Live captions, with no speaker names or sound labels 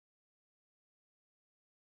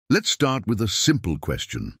Let's start with a simple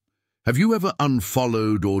question. Have you ever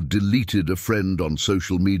unfollowed or deleted a friend on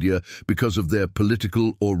social media because of their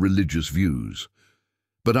political or religious views?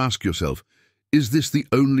 But ask yourself, is this the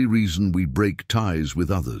only reason we break ties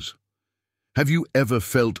with others? Have you ever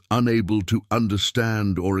felt unable to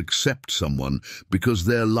understand or accept someone because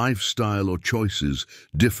their lifestyle or choices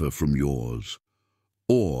differ from yours?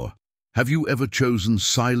 Or have you ever chosen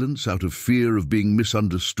silence out of fear of being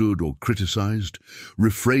misunderstood or criticized,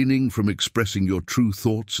 refraining from expressing your true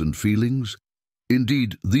thoughts and feelings?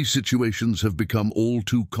 Indeed, these situations have become all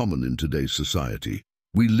too common in today's society.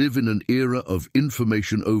 We live in an era of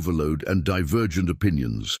information overload and divergent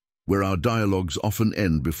opinions, where our dialogues often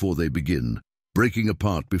end before they begin, breaking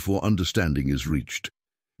apart before understanding is reached.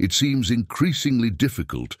 It seems increasingly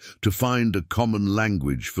difficult to find a common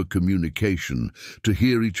language for communication, to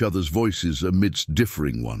hear each other's voices amidst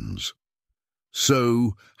differing ones.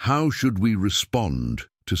 So, how should we respond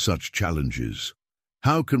to such challenges?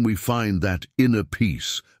 How can we find that inner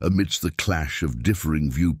peace amidst the clash of differing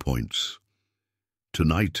viewpoints?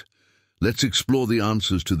 Tonight, let's explore the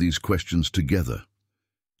answers to these questions together.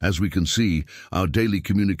 As we can see, our daily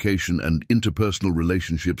communication and interpersonal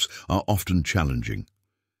relationships are often challenging.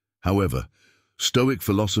 However, Stoic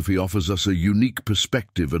philosophy offers us a unique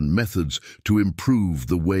perspective and methods to improve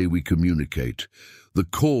the way we communicate. The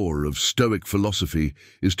core of Stoic philosophy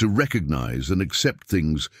is to recognize and accept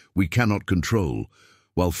things we cannot control,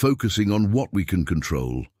 while focusing on what we can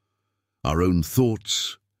control, our own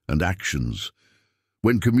thoughts and actions.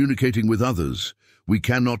 When communicating with others, we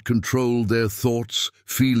cannot control their thoughts,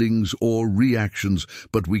 feelings, or reactions,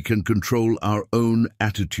 but we can control our own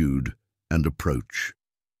attitude and approach.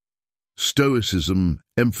 Stoicism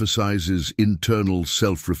emphasizes internal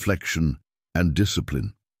self-reflection and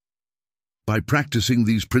discipline. By practicing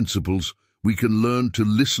these principles, we can learn to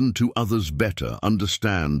listen to others better,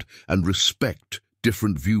 understand and respect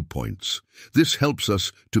different viewpoints. This helps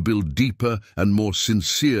us to build deeper and more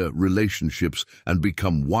sincere relationships and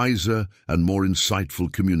become wiser and more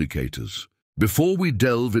insightful communicators. Before we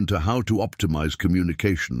delve into how to optimize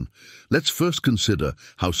communication, let's first consider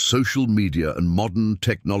how social media and modern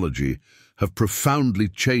technology have profoundly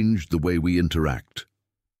changed the way we interact.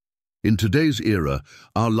 In today's era,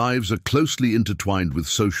 our lives are closely intertwined with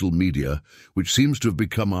social media, which seems to have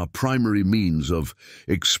become our primary means of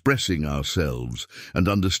expressing ourselves and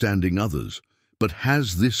understanding others. But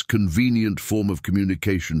has this convenient form of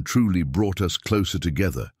communication truly brought us closer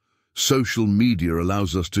together? Social media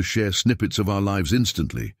allows us to share snippets of our lives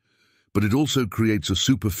instantly, but it also creates a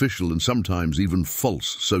superficial and sometimes even false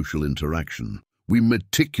social interaction. We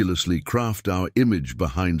meticulously craft our image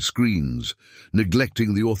behind screens,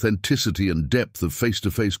 neglecting the authenticity and depth of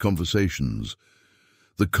face-to-face conversations.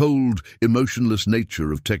 The cold, emotionless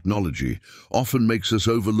nature of technology often makes us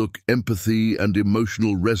overlook empathy and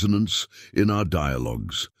emotional resonance in our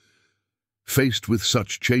dialogues. Faced with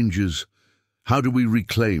such changes, how do we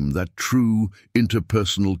reclaim that true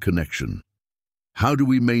interpersonal connection? How do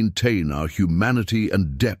we maintain our humanity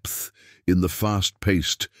and depth in the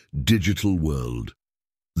fast-paced digital world?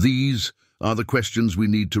 These are the questions we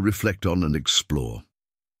need to reflect on and explore.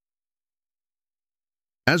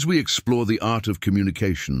 As we explore the art of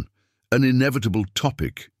communication, an inevitable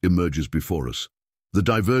topic emerges before us: the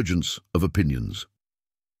divergence of opinions.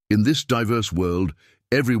 In this diverse world,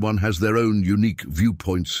 everyone has their own unique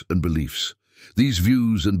viewpoints and beliefs. These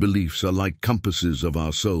views and beliefs are like compasses of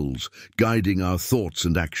our souls, guiding our thoughts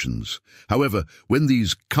and actions. However, when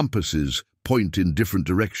these compasses point in different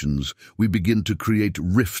directions, we begin to create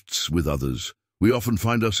rifts with others. We often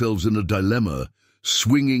find ourselves in a dilemma,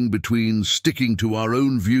 swinging between sticking to our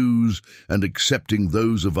own views and accepting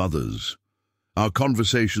those of others. Our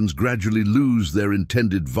conversations gradually lose their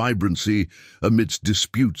intended vibrancy amidst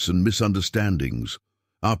disputes and misunderstandings.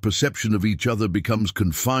 Our perception of each other becomes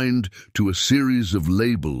confined to a series of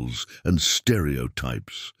labels and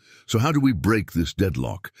stereotypes. So how do we break this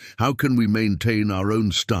deadlock? How can we maintain our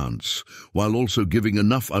own stance while also giving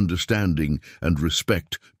enough understanding and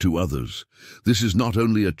respect to others? This is not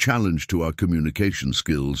only a challenge to our communication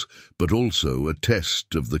skills, but also a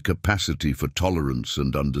test of the capacity for tolerance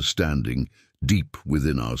and understanding deep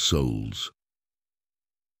within our souls.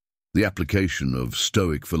 The application of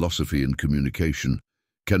Stoic philosophy in communication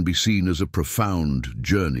can be seen as a profound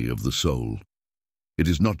journey of the soul. It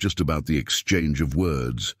is not just about the exchange of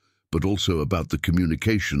words, but also about the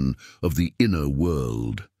communication of the inner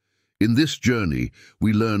world. In this journey,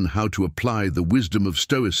 we learn how to apply the wisdom of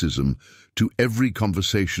Stoicism to every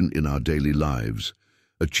conversation in our daily lives,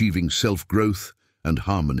 achieving self-growth and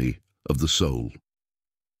harmony of the soul.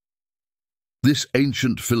 This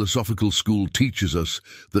ancient philosophical school teaches us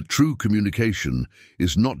that true communication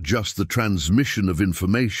is not just the transmission of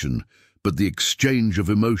information, but the exchange of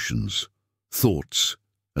emotions, thoughts,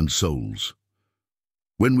 and souls.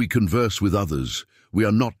 When we converse with others, we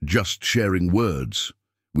are not just sharing words,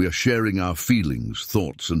 we are sharing our feelings,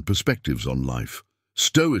 thoughts, and perspectives on life.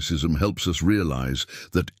 Stoicism helps us realize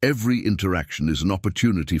that every interaction is an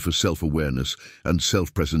opportunity for self-awareness and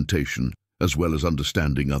self-presentation, as well as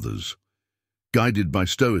understanding others. Guided by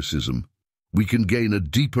Stoicism, we can gain a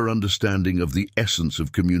deeper understanding of the essence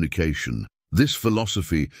of communication. This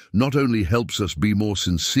philosophy not only helps us be more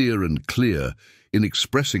sincere and clear in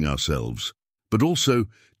expressing ourselves, but also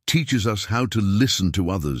teaches us how to listen to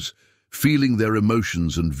others, feeling their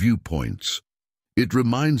emotions and viewpoints. It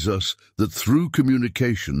reminds us that through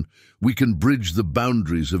communication, we can bridge the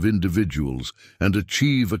boundaries of individuals and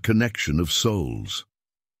achieve a connection of souls.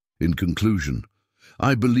 In conclusion,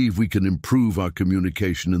 I believe we can improve our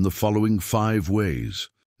communication in the following 5 ways.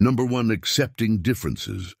 Number 1, accepting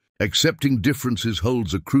differences. Accepting differences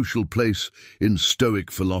holds a crucial place in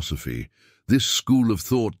Stoic philosophy. This school of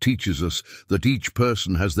thought teaches us that each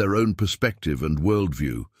person has their own perspective and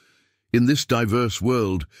worldview. In this diverse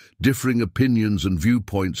world, differing opinions and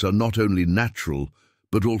viewpoints are not only natural,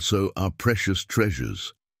 but also our precious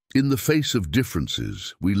treasures. In the face of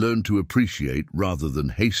differences, we learn to appreciate rather than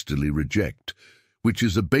hastily reject, which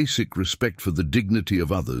is a basic respect for the dignity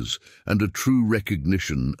of others and a true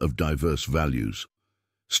recognition of diverse values.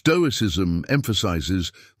 Stoicism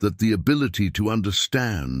emphasizes that the ability to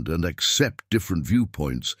understand and accept different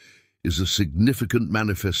viewpoints is a significant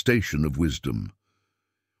manifestation of wisdom.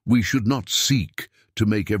 We should not seek to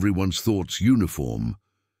make everyone's thoughts uniform,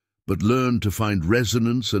 but learn to find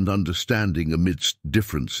resonance and understanding amidst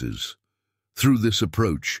differences. Through this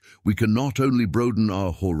approach, we can not only broaden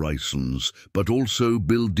our horizons, but also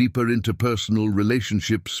build deeper interpersonal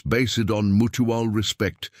relationships based on mutual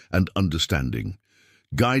respect and understanding.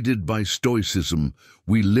 Guided by Stoicism,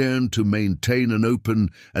 we learn to maintain an open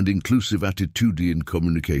and inclusive attitude in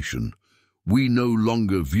communication. We no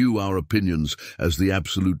longer view our opinions as the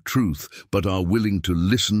absolute truth, but are willing to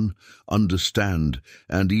listen, understand,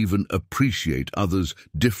 and even appreciate others'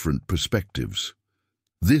 different perspectives.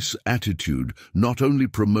 This attitude not only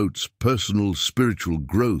promotes personal spiritual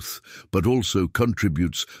growth, but also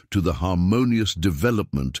contributes to the harmonious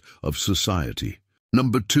development of society.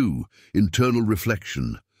 Number 2, internal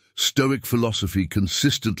reflection. Stoic philosophy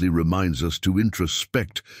consistently reminds us to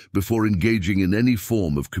introspect before engaging in any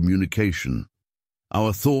form of communication.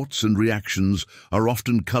 Our thoughts and reactions are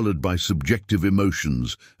often colored by subjective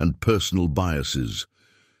emotions and personal biases.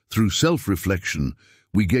 Through self-reflection,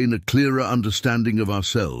 we gain a clearer understanding of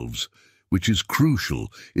ourselves, which is crucial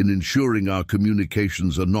in ensuring our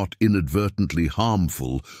communications are not inadvertently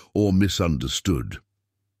harmful or misunderstood.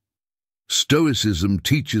 Stoicism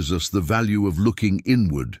teaches us the value of looking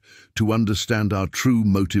inward to understand our true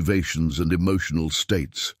motivations and emotional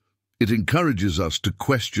states. It encourages us to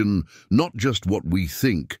question not just what we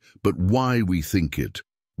think, but why we think it.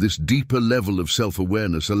 This deeper level of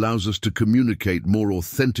self-awareness allows us to communicate more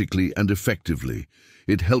authentically and effectively.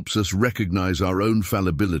 It helps us recognize our own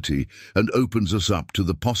fallibility and opens us up to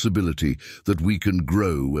the possibility that we can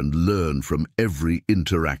grow and learn from every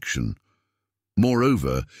interaction.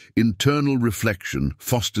 Moreover, internal reflection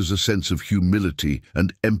fosters a sense of humility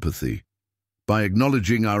and empathy. By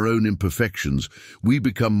acknowledging our own imperfections, we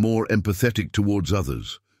become more empathetic towards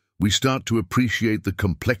others. We start to appreciate the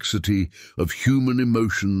complexity of human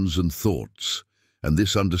emotions and thoughts, and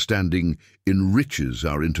this understanding enriches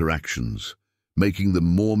our interactions, making them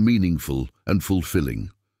more meaningful and fulfilling.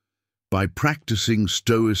 By practicing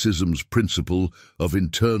Stoicism's principle of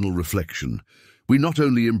internal reflection, we not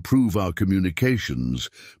only improve our communications,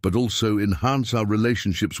 but also enhance our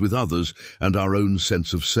relationships with others and our own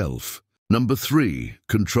sense of self. Number 3,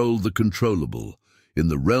 control the controllable. In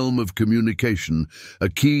the realm of communication, a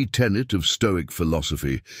key tenet of Stoic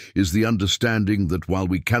philosophy is the understanding that while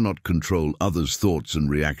we cannot control others' thoughts and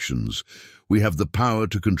reactions, we have the power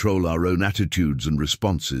to control our own attitudes and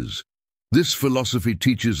responses. This philosophy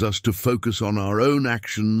teaches us to focus on our own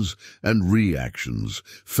actions and reactions,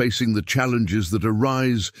 facing the challenges that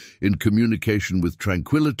arise in communication with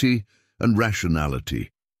tranquility and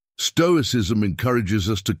rationality. Stoicism encourages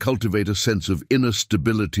us to cultivate a sense of inner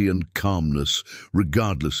stability and calmness,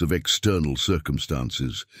 regardless of external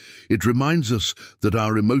circumstances. It reminds us that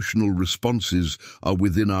our emotional responses are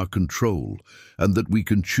within our control, and that we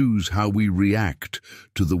can choose how we react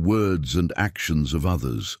to the words and actions of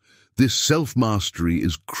others. This self-mastery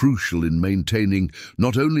is crucial in maintaining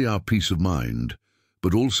not only our peace of mind,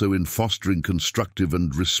 but also in fostering constructive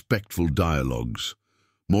and respectful dialogues.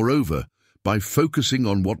 Moreover, by focusing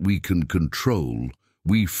on what we can control,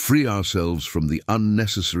 we free ourselves from the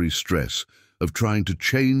unnecessary stress of trying to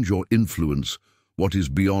change or influence what is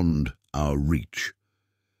beyond our reach.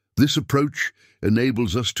 This approach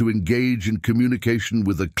enables us to engage in communication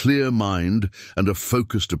with a clear mind and a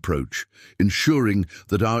focused approach, ensuring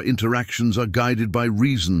that our interactions are guided by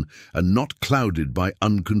reason and not clouded by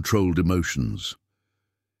uncontrolled emotions.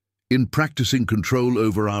 In practicing control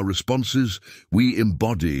over our responses, we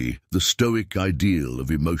embody the Stoic ideal of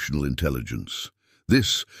emotional intelligence.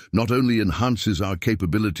 This not only enhances our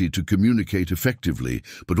capability to communicate effectively,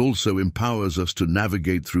 but also empowers us to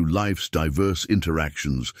navigate through life's diverse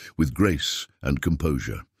interactions with grace and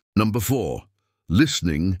composure. Number 4,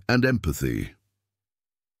 listening and empathy.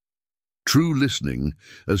 True listening,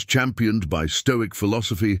 as championed by Stoic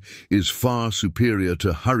philosophy, is far superior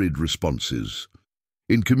to hurried responses.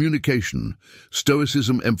 In communication,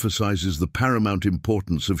 Stoicism emphasizes the paramount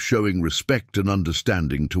importance of showing respect and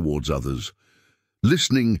understanding towards others.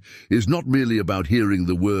 Listening is not merely about hearing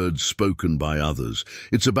the words spoken by others.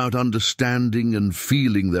 It's about understanding and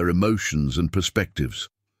feeling their emotions and perspectives.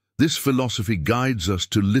 This philosophy guides us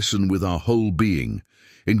to listen with our whole being,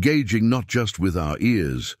 engaging not just with our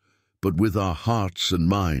ears, but with our hearts and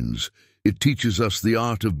minds. It teaches us the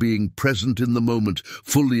art of being present in the moment,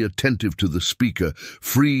 fully attentive to the speaker,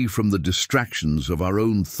 free from the distractions of our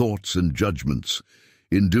own thoughts and judgments.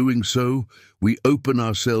 In doing so, we open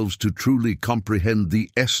ourselves to truly comprehend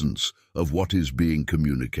the essence of what is being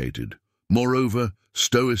communicated. Moreover,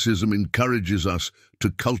 Stoicism encourages us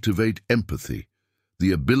to cultivate empathy,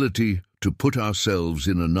 the ability to put ourselves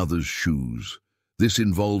in another's shoes. This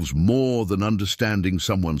involves more than understanding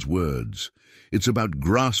someone's words. It's about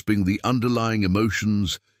grasping the underlying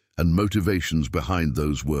emotions and motivations behind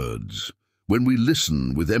those words. When we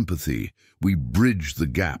listen with empathy, we bridge the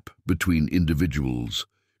gap between individuals,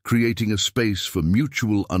 creating a space for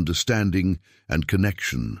mutual understanding and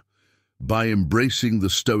connection. By embracing the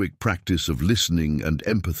Stoic practice of listening and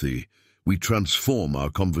empathy, we transform our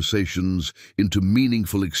conversations into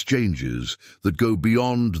meaningful exchanges that go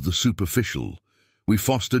beyond the superficial. We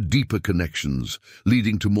foster deeper connections,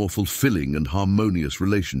 leading to more fulfilling and harmonious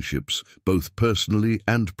relationships, both personally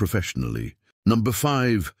and professionally. Number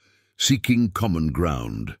 5, seeking common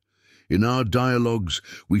ground. In our dialogues,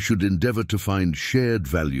 we should endeavor to find shared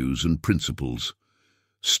values and principles.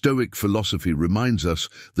 Stoic philosophy reminds us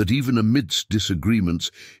that even amidst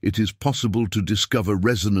disagreements, it is possible to discover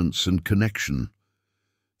resonance and connection.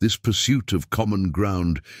 This pursuit of common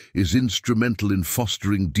ground is instrumental in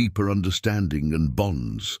fostering deeper understanding and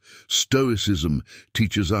bonds. Stoicism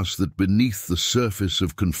teaches us that beneath the surface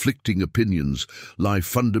of conflicting opinions lie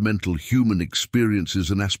fundamental human experiences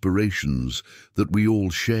and aspirations that we all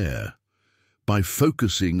share. By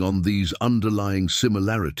focusing on these underlying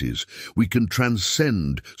similarities, we can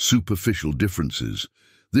transcend superficial differences.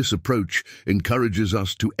 This approach encourages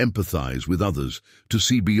us to empathize with others, to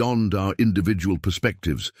see beyond our individual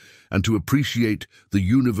perspectives, and to appreciate the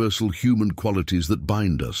universal human qualities that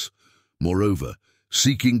bind us. Moreover,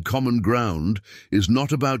 seeking common ground is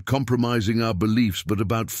not about compromising our beliefs, but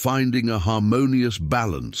about finding a harmonious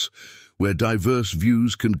balance where diverse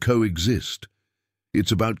views can coexist.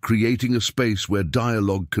 It's about creating a space where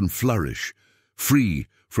dialogue can flourish, free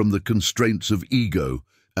from the constraints of ego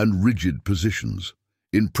and rigid positions.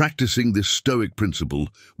 In practicing this Stoic principle,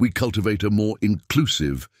 we cultivate a more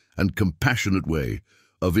inclusive and compassionate way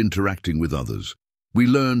of interacting with others. We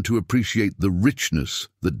learn to appreciate the richness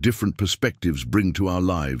that different perspectives bring to our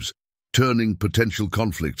lives, turning potential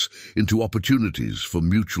conflicts into opportunities for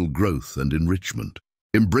mutual growth and enrichment.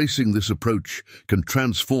 Embracing this approach can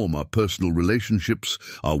transform our personal relationships,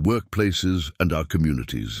 our workplaces, and our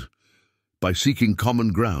communities. By seeking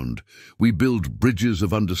common ground, we build bridges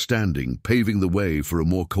of understanding, paving the way for a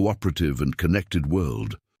more cooperative and connected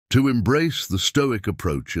world. To embrace the Stoic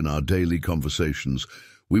approach in our daily conversations,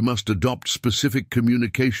 we must adopt specific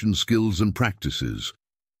communication skills and practices.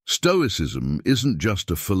 Stoicism isn't just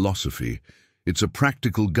a philosophy, it's a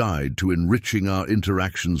practical guide to enriching our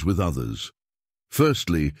interactions with others.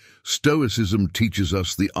 Firstly, Stoicism teaches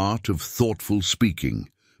us the art of thoughtful speaking.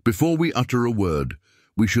 Before we utter a word,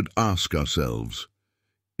 we should ask ourselves,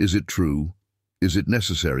 is it true? Is it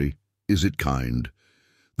necessary? Is it kind?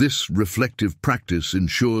 This reflective practice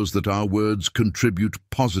ensures that our words contribute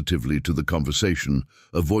positively to the conversation,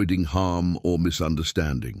 avoiding harm or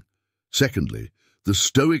misunderstanding. Secondly, the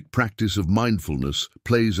Stoic practice of mindfulness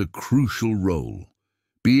plays a crucial role.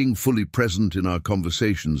 Being fully present in our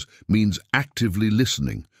conversations means actively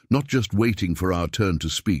listening, not just waiting for our turn to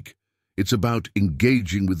speak. It's about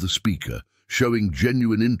engaging with the speaker, showing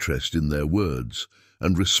genuine interest in their words,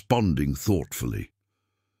 and responding thoughtfully.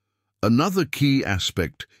 Another key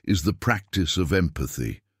aspect is the practice of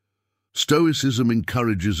empathy. Stoicism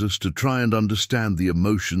encourages us to try and understand the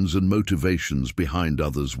emotions and motivations behind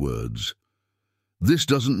others' words. This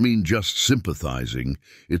doesn't mean just sympathizing,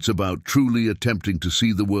 it's about truly attempting to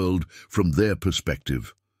see the world from their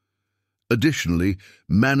perspective. Additionally,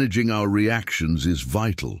 managing our reactions is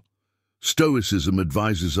vital. Stoicism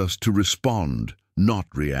advises us to respond, not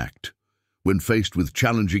react. When faced with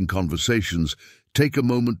challenging conversations, take a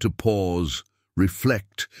moment to pause,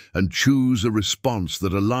 reflect, and choose a response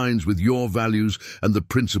that aligns with your values and the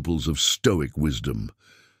principles of Stoic wisdom.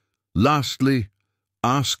 Lastly,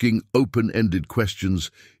 asking open-ended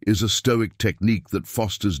questions is a Stoic technique that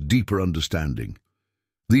fosters deeper understanding.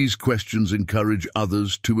 These questions encourage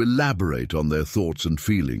others to elaborate on their thoughts and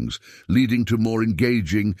feelings, leading to more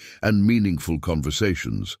engaging and meaningful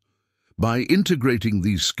conversations. By integrating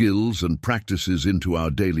these skills and practices into our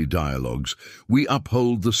daily dialogues, we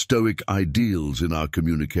uphold the Stoic ideals in our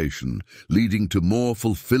communication, leading to more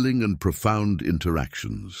fulfilling and profound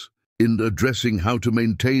interactions. In addressing how to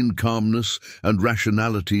maintain calmness and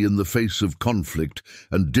rationality in the face of conflict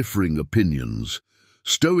and differing opinions,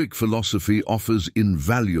 Stoic philosophy offers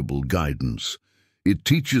invaluable guidance. It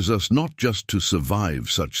teaches us not just to survive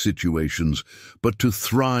such situations, but to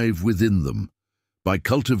thrive within them. By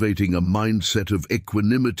cultivating a mindset of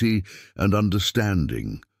equanimity and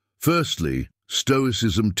understanding. Firstly,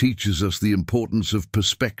 Stoicism teaches us the importance of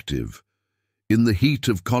perspective. In the heat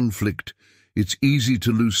of conflict, it's easy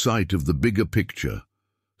to lose sight of the bigger picture.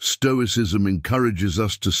 Stoicism encourages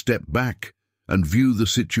us to step back and view the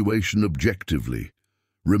situation objectively,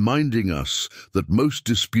 reminding us that most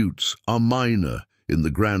disputes are minor in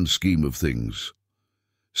the grand scheme of things.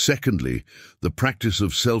 Secondly, the practice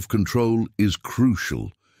of self-control is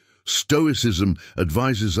crucial. Stoicism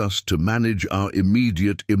advises us to manage our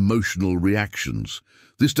immediate emotional reactions.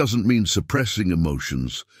 This doesn't mean suppressing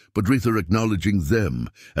emotions, but rather acknowledging them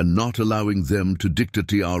and not allowing them to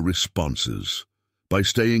dictate our responses. By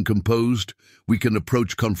staying composed, we can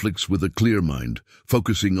approach conflicts with a clear mind,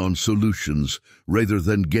 focusing on solutions rather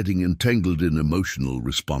than getting entangled in emotional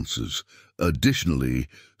responses. Additionally,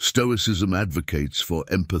 Stoicism advocates for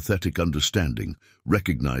empathetic understanding,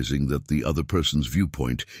 recognizing that the other person's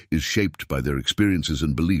viewpoint is shaped by their experiences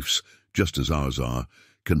and beliefs, just as ours are,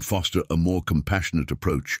 can foster a more compassionate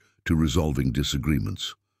approach to resolving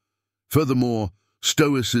disagreements. Furthermore,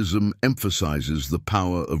 Stoicism emphasizes the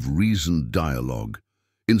power of reasoned dialogue.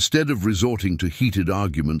 Instead of resorting to heated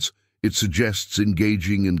arguments, it suggests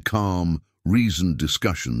engaging in calm, reasoned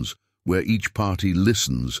discussions where each party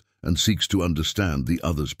listens and seeks to understand the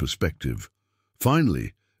other's perspective.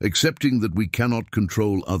 Finally, accepting that we cannot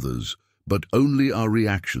control others, but only our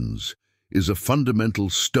reactions, is a fundamental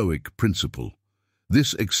Stoic principle.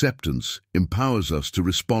 This acceptance empowers us to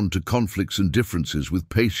respond to conflicts and differences with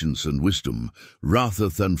patience and wisdom, rather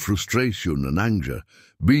than frustration and anger.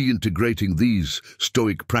 By integrating these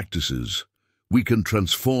Stoic practices, we can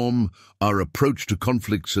transform our approach to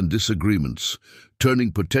conflicts and disagreements,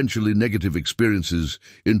 turning potentially negative experiences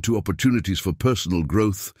into opportunities for personal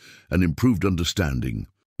growth and improved understanding.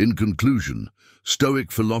 In conclusion,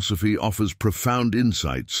 Stoic philosophy offers profound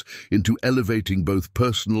insights into elevating both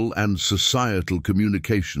personal and societal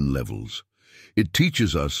communication levels. It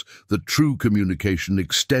teaches us that true communication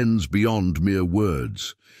extends beyond mere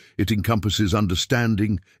words. It encompasses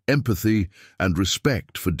understanding, empathy, and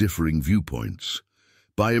respect for differing viewpoints.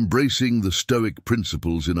 By embracing the Stoic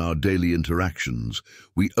principles in our daily interactions,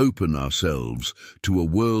 we open ourselves to a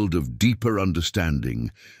world of deeper understanding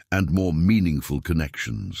and more meaningful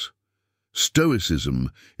connections. Stoicism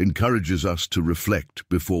encourages us to reflect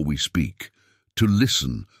before we speak, to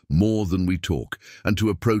listen more than we talk, and to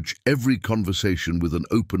approach every conversation with an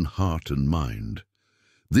open heart and mind.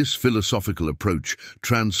 This philosophical approach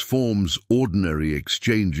transforms ordinary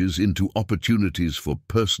exchanges into opportunities for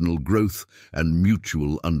personal growth and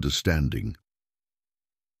mutual understanding.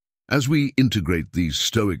 As we integrate these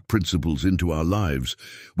Stoic principles into our lives,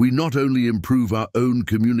 we not only improve our own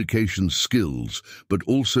communication skills, but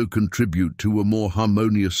also contribute to a more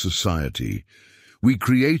harmonious society. We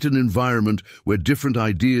create an environment where different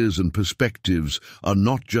ideas and perspectives are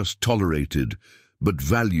not just tolerated, but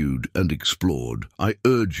valued and explored. I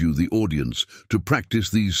urge you, the audience, to practice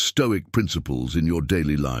these Stoic principles in your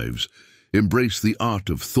daily lives. Embrace the art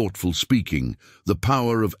of thoughtful speaking, the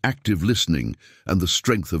power of active listening, and the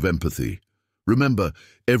strength of empathy. Remember,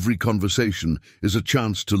 every conversation is a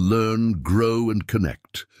chance to learn, grow, and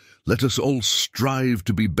connect. Let us all strive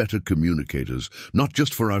to be better communicators, not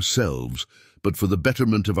just for ourselves, but for the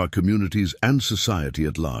betterment of our communities and society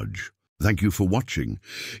at large. Thank you for watching.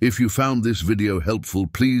 If you found this video helpful,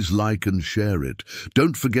 please like and share it.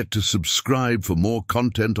 Don't forget to subscribe for more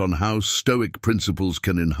content on how Stoic principles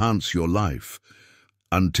can enhance your life.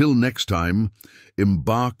 Until next time,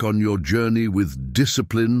 embark on your journey with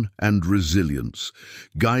discipline and resilience,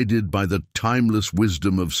 guided by the timeless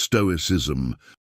wisdom of Stoicism.